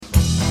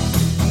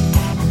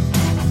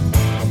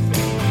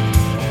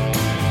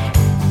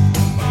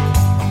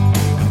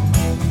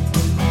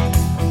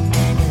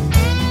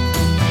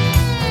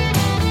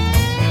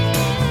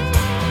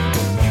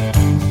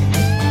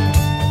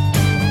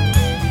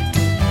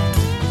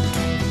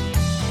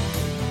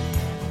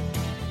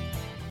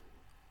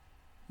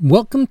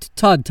Welcome to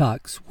Todd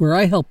Talks, where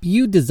I help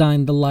you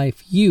design the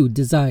life you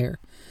desire.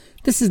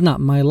 This is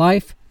not my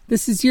life,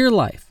 this is your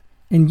life,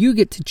 and you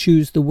get to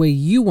choose the way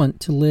you want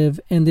to live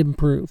and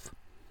improve.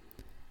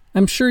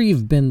 I'm sure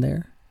you've been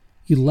there.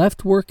 You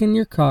left work in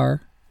your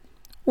car,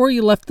 or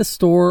you left the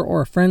store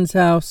or a friend's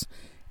house,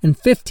 and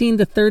 15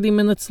 to 30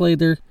 minutes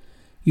later,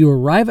 you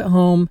arrive at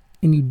home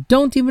and you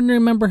don't even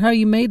remember how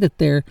you made it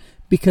there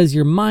because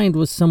your mind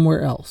was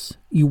somewhere else.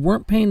 You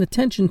weren't paying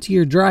attention to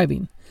your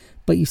driving,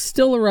 but you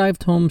still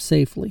arrived home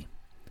safely.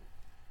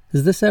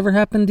 Has this ever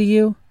happened to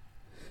you?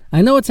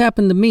 I know it's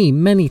happened to me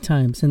many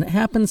times, and it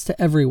happens to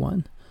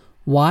everyone.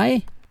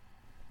 Why?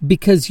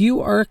 Because you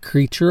are a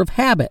creature of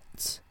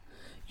habits.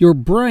 Your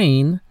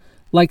brain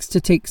likes to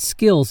take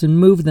skills and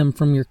move them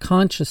from your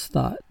conscious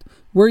thought,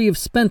 where you've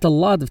spent a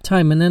lot of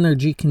time and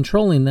energy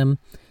controlling them,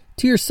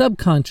 to your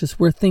subconscious,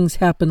 where things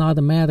happen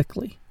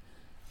automatically.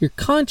 Your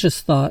conscious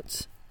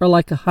thoughts are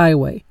like a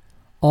highway,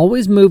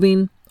 always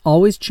moving,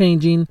 always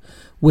changing,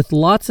 with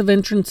lots of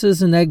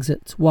entrances and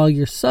exits, while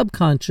your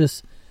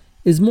subconscious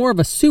is more of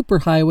a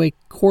superhighway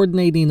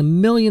coordinating a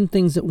million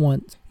things at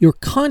once. Your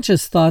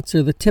conscious thoughts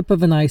are the tip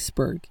of an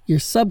iceberg. Your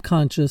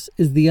subconscious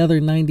is the other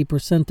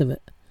 90% of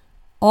it.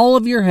 All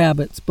of your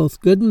habits,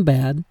 both good and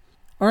bad,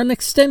 are an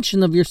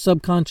extension of your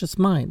subconscious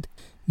mind.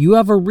 You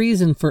have a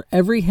reason for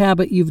every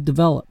habit you've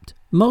developed.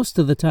 Most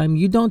of the time,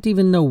 you don't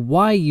even know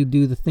why you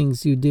do the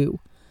things you do.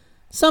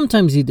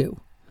 Sometimes you do.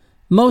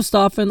 Most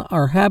often,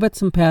 our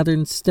habits and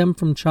patterns stem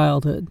from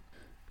childhood.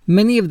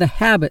 Many of the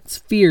habits,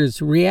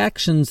 fears,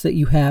 reactions that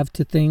you have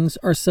to things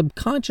are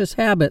subconscious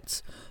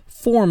habits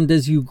formed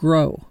as you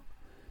grow.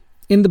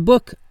 In the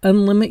book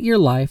Unlimit Your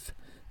Life,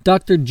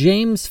 Dr.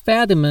 James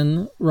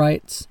Fadiman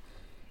writes,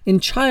 "In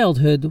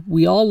childhood,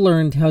 we all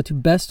learned how to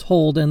best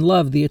hold and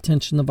love the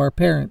attention of our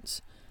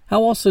parents,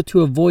 how also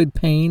to avoid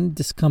pain,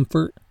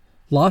 discomfort,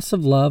 loss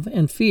of love,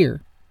 and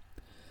fear.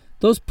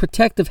 Those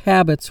protective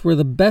habits were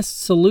the best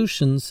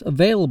solutions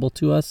available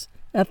to us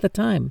at the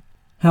time.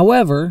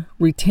 However,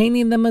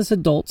 retaining them as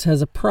adults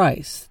has a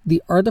price,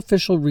 the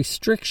artificial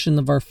restriction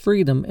of our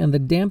freedom and the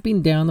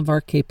damping down of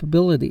our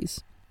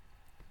capabilities.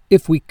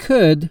 If we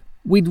could,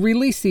 we'd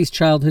release these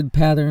childhood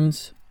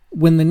patterns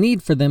when the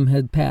need for them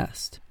had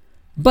passed.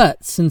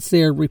 But since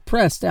they are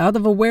repressed out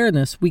of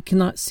awareness, we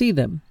cannot see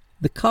them.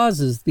 The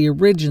causes, the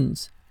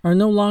origins, are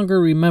no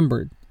longer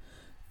remembered.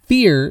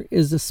 Fear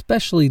is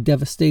especially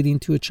devastating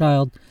to a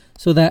child,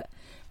 so that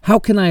how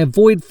can I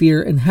avoid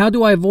fear and how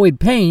do I avoid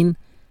pain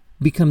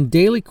become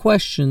daily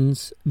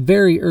questions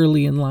very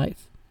early in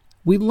life.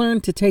 We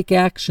learn to take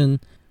action,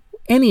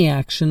 any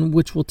action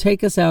which will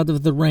take us out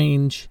of the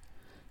range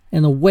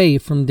and away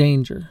from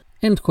danger."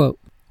 End quote.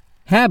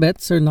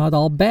 Habits are not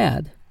all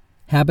bad.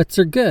 Habits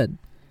are good.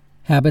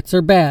 Habits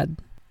are bad.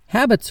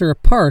 Habits are a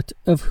part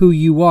of who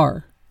you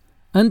are.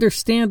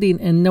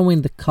 Understanding and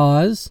knowing the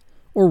cause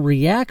or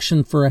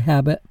reaction for a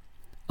habit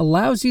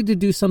allows you to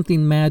do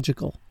something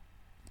magical.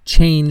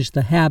 Change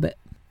the habit.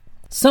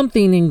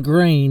 Something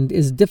ingrained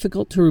is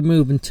difficult to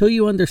remove until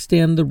you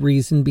understand the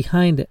reason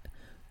behind it.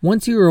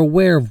 Once you are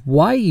aware of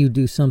why you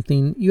do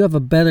something, you have a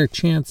better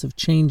chance of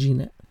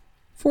changing it.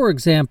 For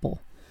example,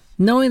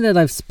 knowing that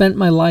I've spent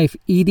my life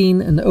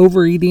eating and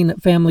overeating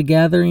at family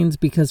gatherings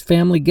because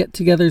family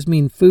get-togethers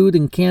mean food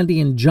and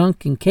candy and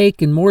junk and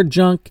cake and more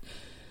junk,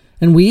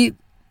 and we eat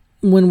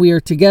when we are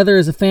together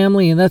as a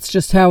family, and that's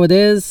just how it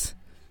is,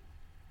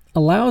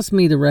 allows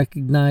me to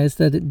recognize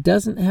that it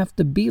doesn't have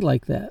to be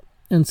like that.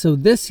 And so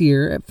this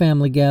year at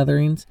family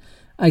gatherings,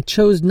 I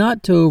chose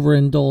not to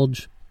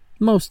overindulge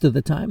most of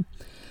the time.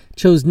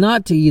 Chose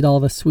not to eat all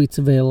the sweets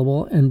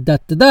available, and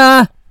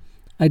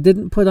I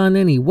didn't put on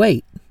any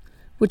weight,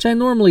 which I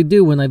normally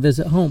do when I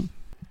visit home.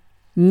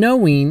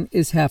 Knowing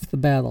is half the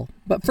battle.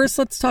 But first,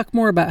 let's talk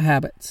more about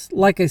habits.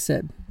 Like I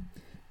said,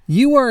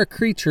 you are a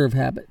creature of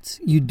habits.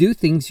 You do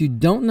things you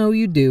don't know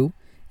you do,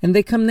 and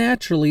they come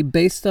naturally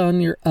based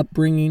on your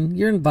upbringing,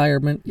 your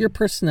environment, your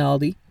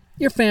personality,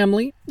 your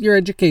family, your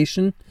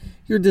education,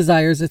 your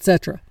desires,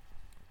 etc.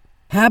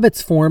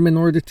 Habits form in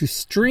order to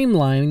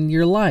streamline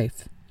your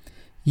life.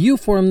 You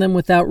form them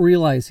without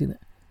realizing it.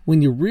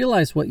 When you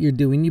realize what you're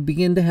doing, you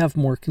begin to have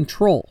more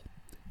control.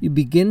 You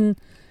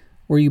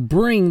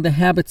bring the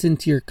habits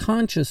into your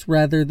conscious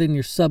rather than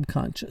your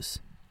subconscious.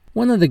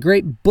 One of the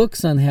great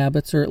books on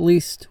habits, or at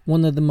least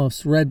one of the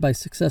most read by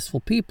successful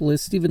people, is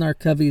Stephen R.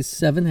 Covey's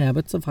 7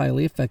 Habits of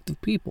Highly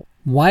Effective People.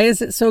 Why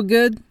is it so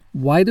good?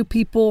 Why do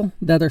people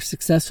that are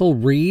successful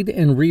read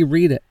and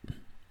reread it?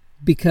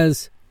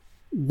 Because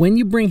when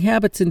you bring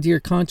habits into your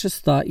conscious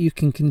thought, you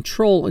can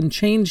control and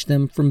change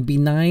them from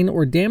benign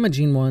or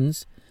damaging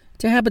ones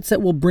to habits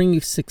that will bring you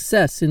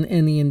success in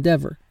any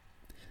endeavor.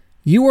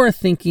 You are a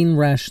thinking,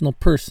 rational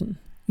person.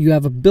 You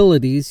have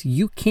abilities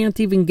you can't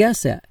even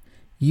guess at.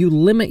 You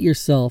limit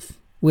yourself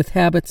with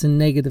habits and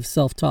negative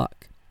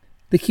self-talk.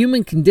 The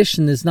human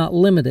condition is not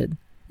limited.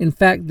 In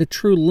fact, the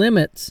true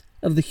limits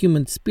of the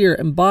human spirit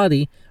and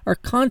body are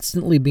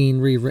constantly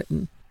being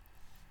rewritten.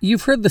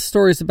 You've heard the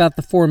stories about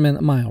the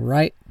 4-minute mile,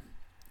 right?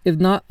 If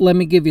not, let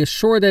me give you a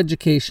short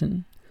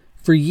education.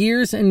 For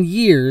years and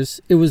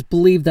years, it was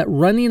believed that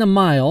running a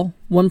mile,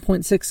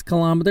 1.6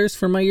 kilometers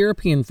for my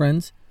European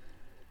friends,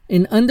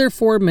 in under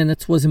 4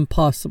 minutes was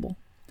impossible,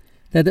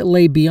 that it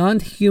lay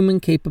beyond human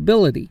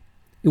capability.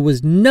 It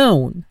was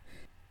known,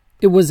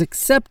 it was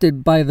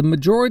accepted by the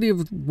majority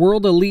of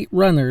world elite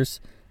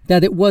runners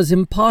that it was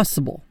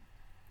impossible.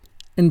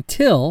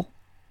 Until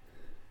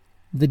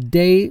the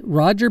day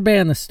Roger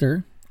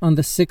Bannister, on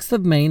the 6th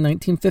of May,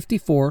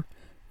 1954,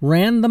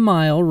 ran the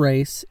mile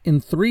race in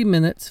 3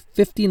 minutes,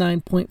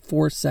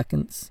 59.4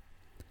 seconds.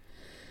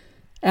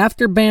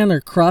 After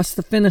Banner crossed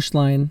the finish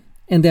line,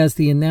 and as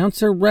the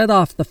announcer read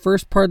off the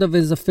first part of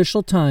his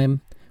official time,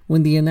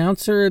 when the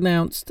announcer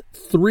announced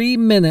 3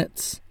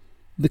 minutes,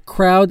 the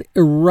crowd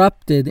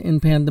erupted in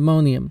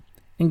pandemonium.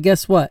 And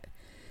guess what?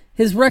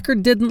 His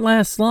record didn't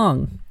last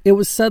long. It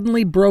was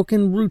suddenly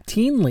broken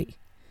routinely.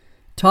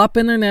 Top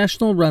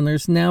international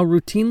runners now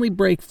routinely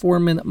break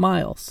 4-minute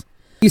miles.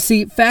 You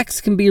see,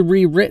 facts can be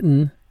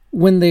rewritten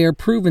when they are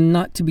proven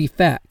not to be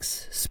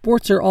facts.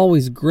 Sports are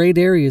always great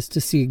areas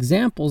to see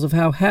examples of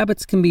how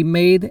habits can be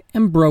made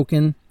and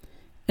broken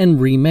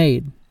and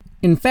remade.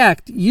 In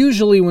fact,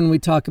 usually when we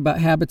talk about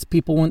habits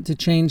people want to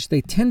change,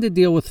 they tend to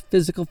deal with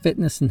physical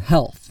fitness and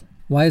health.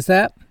 Why is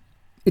that?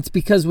 It's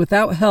because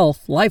without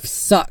health, life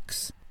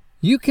sucks.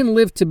 You can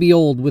live to be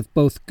old with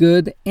both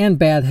good and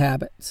bad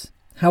habits.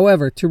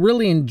 However, to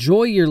really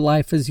enjoy your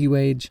life as you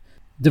age,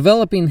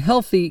 developing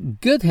healthy,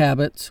 good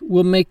habits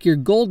will make your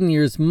golden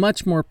years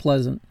much more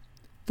pleasant.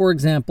 For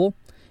example,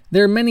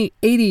 there are many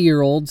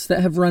 80-year-olds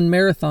that have run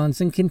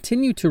marathons and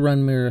continue to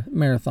run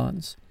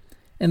marathons.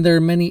 And there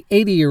are many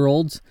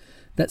 80-year-olds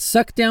that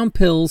suck down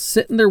pills,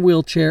 sit in their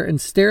wheelchair,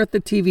 and stare at the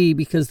TV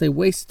because they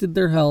wasted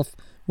their health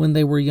when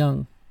they were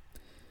young.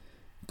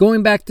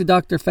 Going back to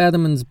Dr.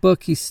 Fadiman's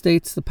book, he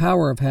states the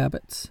power of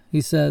habits.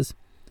 He says,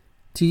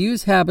 "To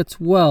use habits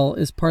well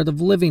is part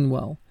of living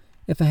well.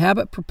 If a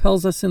habit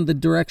propels us in the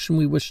direction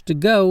we wish to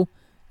go,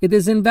 it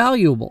is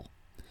invaluable.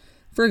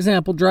 For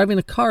example, driving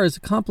a car is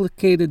a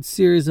complicated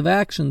series of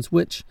actions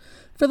which,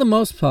 for the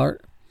most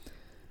part,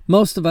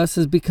 most of us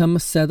has become a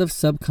set of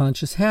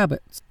subconscious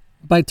habits.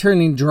 By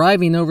turning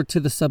driving over to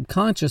the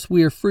subconscious,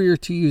 we are freer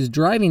to use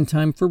driving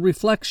time for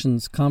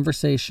reflections,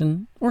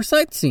 conversation, or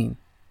sightseeing.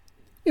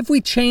 If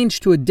we change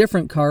to a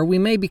different car, we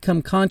may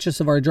become conscious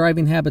of our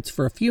driving habits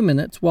for a few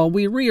minutes while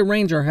we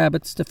rearrange our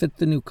habits to fit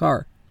the new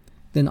car.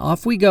 Then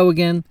off we go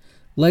again,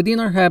 letting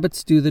our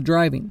habits do the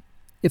driving.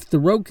 If the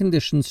road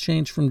conditions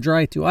change from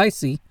dry to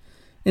icy,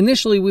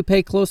 initially we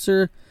pay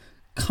closer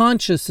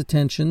conscious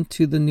attention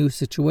to the new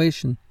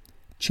situation.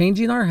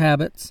 Changing our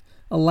habits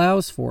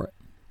allow for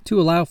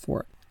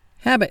it.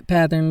 Habit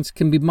patterns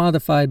can be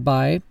modified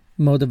by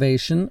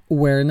motivation,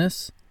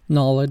 awareness,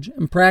 knowledge,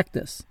 and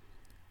practice.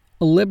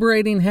 A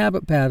liberating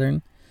habit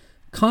pattern,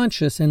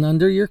 conscious and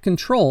under your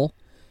control,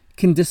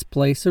 can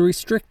displace a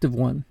restrictive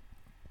one.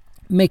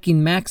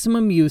 Making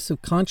maximum use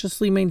of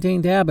consciously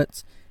maintained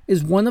habits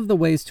is one of the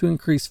ways to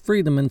increase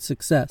freedom and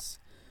success.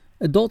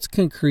 Adults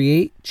can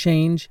create,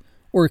 change,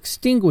 or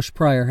extinguish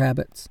prior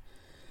habits.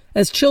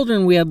 As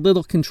children, we had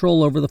little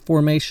control over the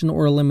formation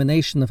or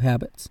elimination of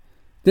habits.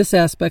 This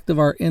aspect of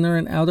our inner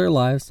and outer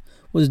lives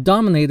was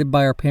dominated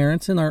by our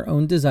parents and our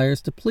own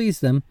desires to please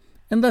them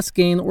and thus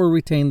gain or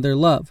retain their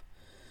love.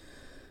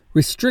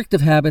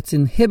 Restrictive habits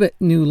inhibit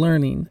new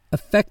learning.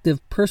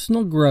 Effective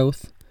personal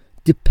growth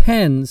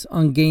depends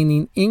on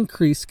gaining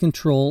increased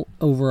control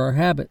over our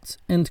habits."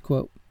 End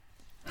quote.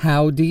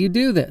 How do you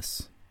do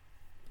this?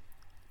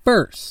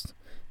 First,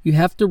 you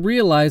have to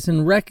realize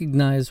and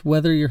recognize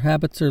whether your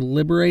habits are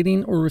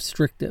liberating or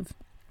restrictive.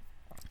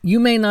 You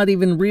may not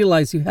even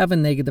realize you have a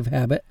negative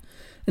habit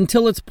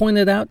until it's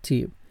pointed out to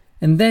you,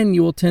 and then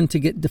you will tend to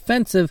get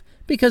defensive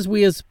because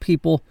we as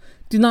people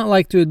do not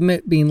like to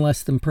admit being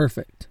less than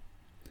perfect.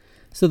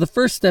 So the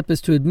first step is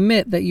to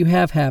admit that you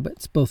have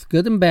habits, both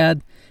good and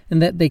bad,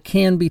 and that they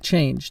can be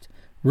changed.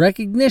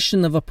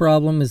 Recognition of a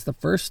problem is the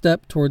first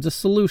step towards a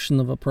solution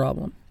of a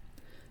problem.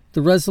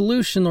 The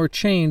resolution or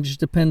change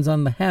depends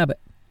on the habit.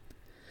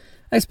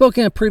 I spoke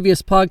in a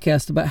previous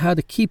podcast about how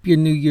to keep your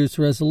New Year's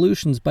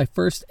resolutions by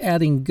first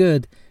adding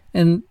good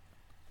and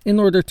in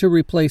order to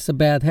replace a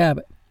bad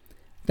habit.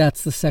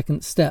 That's the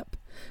second step.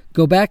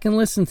 Go back and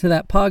listen to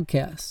that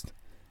podcast.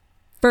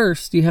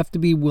 First, you have to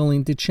be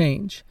willing to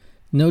change.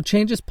 No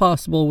change is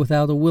possible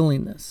without a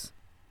willingness.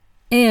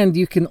 And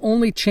you can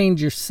only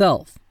change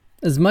yourself.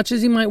 As much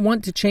as you might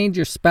want to change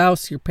your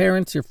spouse, your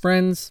parents, your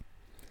friends,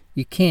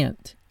 you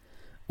can't.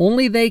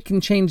 Only they can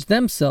change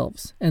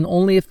themselves, and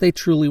only if they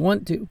truly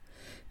want to.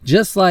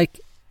 Just like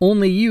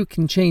only you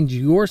can change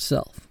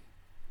yourself.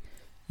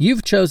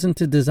 You've chosen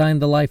to design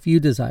the life you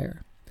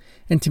desire,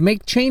 and to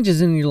make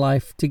changes in your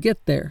life to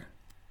get there.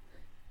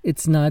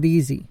 It's not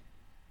easy,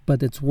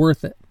 but it's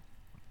worth it.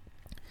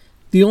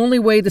 The only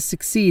way to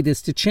succeed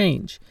is to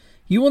change.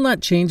 You will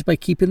not change by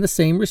keeping the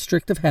same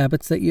restrictive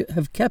habits that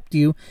have kept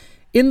you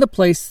in the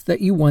place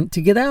that you want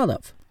to get out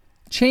of.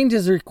 Change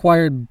is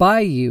required by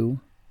you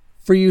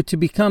for you to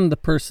become the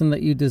person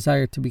that you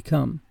desire to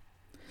become.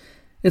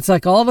 It's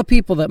like all the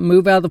people that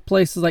move out of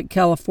places like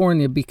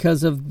California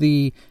because of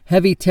the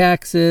heavy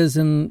taxes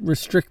and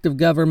restrictive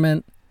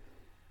government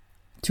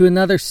to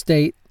another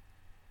state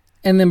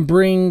and then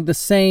bring the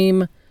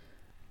same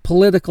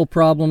political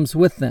problems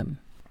with them.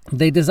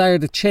 They desire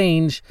to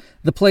change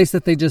the place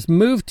that they just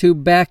moved to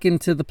back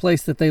into the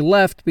place that they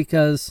left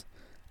because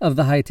of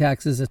the high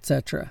taxes,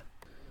 etc.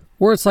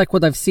 Or it's like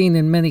what I've seen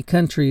in many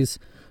countries,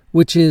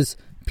 which is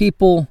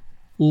people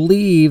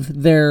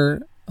leave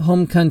their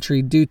home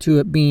country due to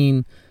it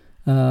being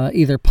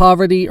either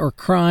poverty or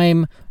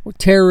crime or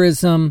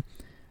terrorism,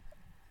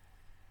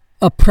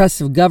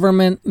 oppressive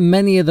government,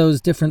 many of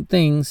those different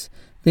things.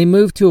 They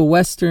move to a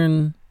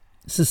Western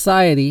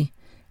society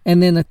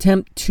and then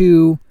attempt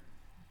to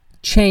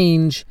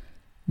change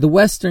the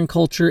Western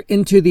culture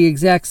into the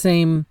exact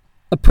same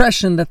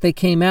oppression that they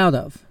came out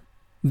of,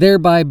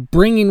 thereby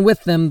bringing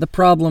with them the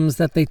problems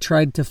that they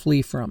tried to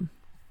flee from.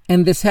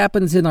 And this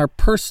happens in our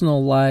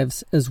personal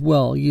lives as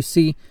well. You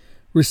see,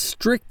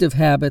 restrictive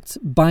habits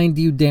bind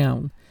you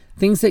down.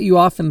 Things that you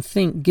often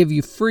think give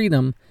you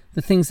freedom,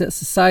 the things that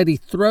society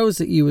throws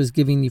at you as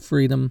giving you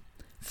freedom,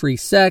 free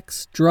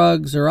sex,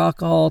 drugs, or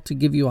alcohol to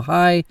give you a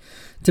high,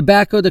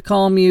 tobacco to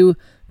calm you,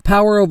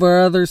 power over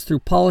others through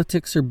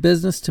politics or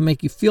business to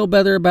make you feel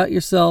better about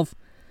yourself.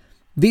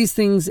 These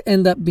things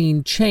end up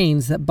being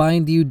chains that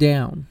bind you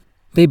down.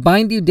 They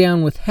bind you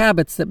down with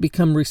habits that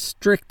become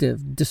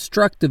restrictive,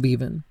 destructive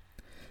even.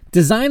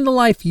 Design the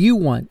life you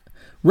want.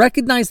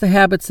 Recognize the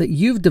habits that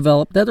you've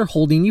developed that are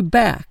holding you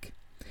back.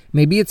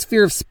 Maybe it's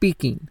fear of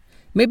speaking.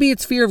 Maybe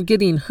it's fear of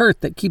getting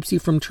hurt that keeps you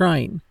from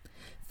trying.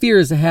 Fear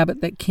is a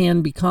habit that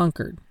can be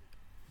conquered.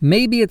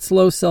 Maybe it's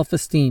low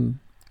self-esteem,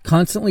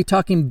 constantly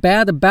talking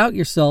bad about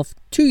yourself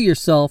to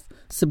yourself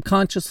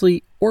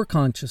subconsciously or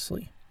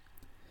consciously.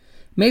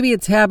 Maybe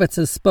it's habits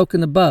as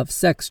spoken above,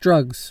 sex,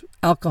 drugs,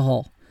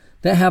 alcohol,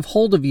 that have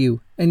hold of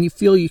you and you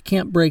feel you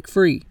can't break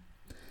free.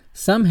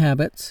 Some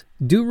habits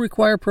do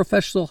require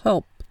professional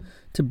help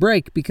to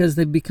break because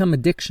they've become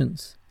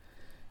addictions.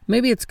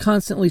 Maybe it's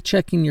constantly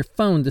checking your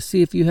phone to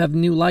see if you have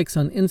new likes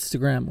on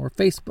Instagram or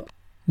Facebook.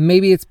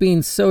 Maybe it's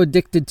being so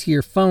addicted to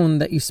your phone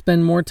that you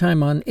spend more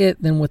time on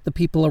it than with the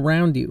people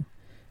around you.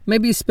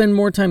 Maybe you spend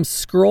more time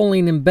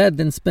scrolling in bed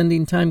than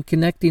spending time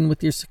connecting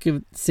with your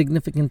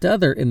significant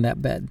other in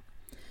that bed.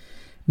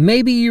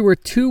 Maybe you were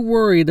too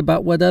worried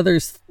about what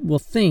others will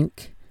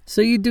think,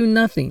 so you do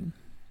nothing.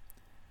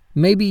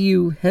 Maybe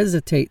you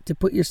hesitate to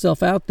put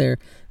yourself out there,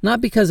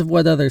 not because of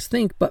what others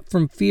think, but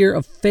from fear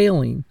of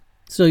failing,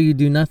 so you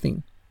do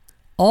nothing.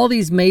 All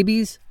these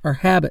maybes are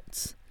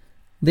habits.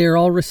 They are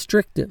all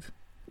restrictive,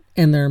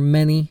 and there are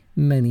many,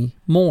 many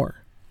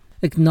more.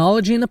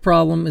 Acknowledging the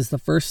problem is the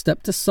first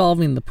step to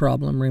solving the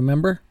problem,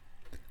 remember?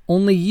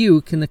 Only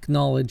you can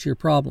acknowledge your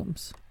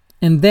problems.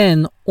 And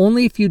then,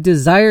 only if you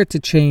desire to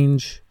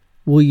change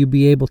will you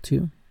be able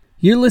to.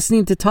 You're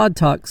listening to Todd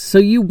Talks, so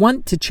you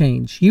want to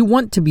change. You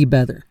want to be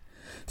better.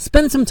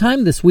 Spend some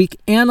time this week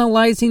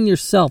analyzing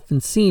yourself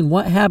and seeing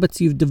what habits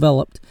you've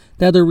developed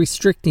that are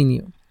restricting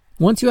you.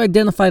 Once you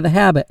identify the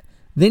habit,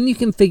 then you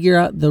can figure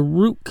out the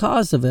root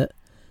cause of it,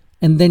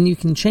 and then you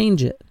can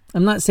change it.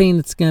 I'm not saying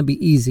it's going to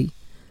be easy.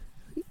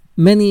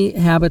 Many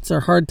habits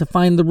are hard to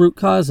find the root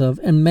cause of,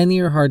 and many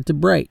are hard to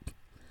break.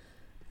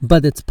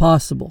 But it's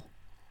possible.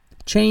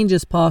 Change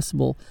is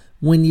possible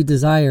when you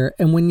desire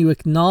and when you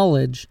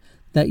acknowledge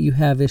that you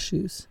have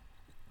issues.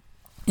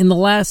 In the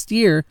last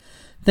year,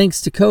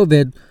 thanks to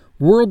COVID,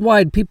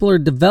 worldwide people are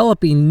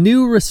developing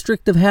new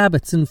restrictive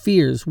habits and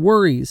fears,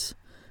 worries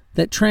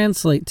that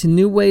translate to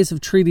new ways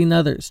of treating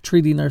others,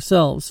 treating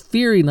ourselves,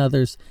 fearing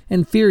others,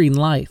 and fearing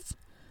life.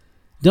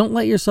 Don't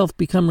let yourself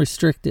become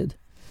restricted.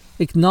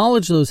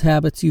 Acknowledge those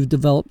habits you've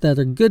developed that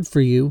are good for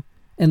you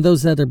and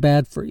those that are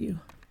bad for you.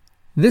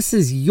 This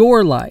is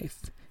your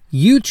life.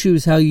 You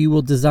choose how you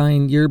will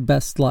design your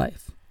best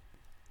life.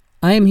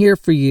 I am here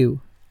for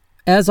you.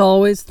 As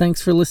always,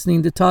 thanks for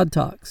listening to Todd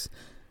Talks.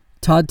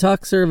 Todd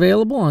Talks are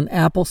available on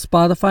Apple,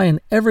 Spotify, and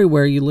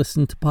everywhere you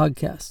listen to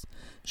podcasts.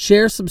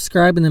 Share,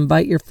 subscribe, and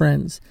invite your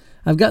friends.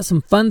 I've got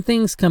some fun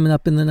things coming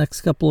up in the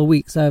next couple of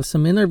weeks. I have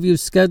some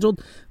interviews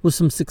scheduled with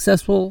some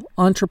successful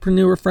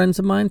entrepreneur friends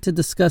of mine to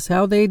discuss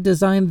how they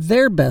design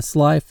their best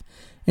life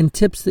and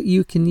tips that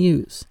you can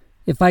use.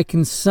 If I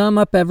can sum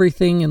up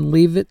everything and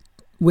leave it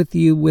with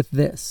you with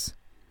this: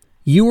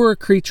 you are a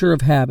creature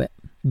of habit,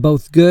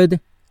 both good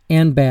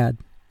and bad.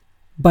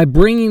 By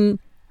bringing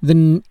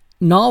the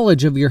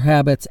knowledge of your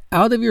habits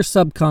out of your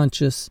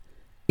subconscious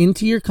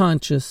into your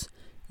conscious,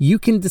 you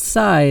can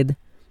decide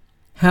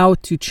how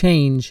to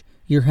change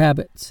your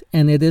habits,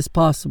 and it is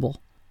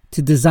possible.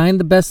 To design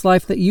the best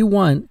life that you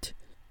want,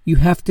 you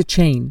have to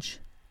change.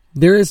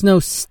 There is no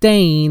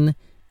staying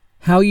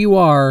how you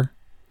are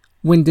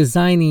when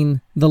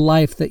designing the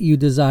life that you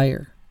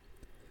desire.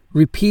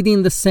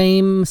 Repeating the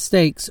same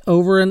mistakes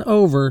over and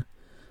over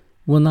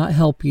will not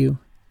help you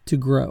to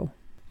grow.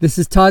 This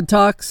is Todd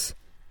Talks.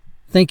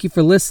 Thank you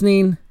for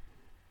listening.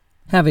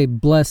 Have a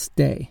blessed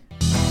day.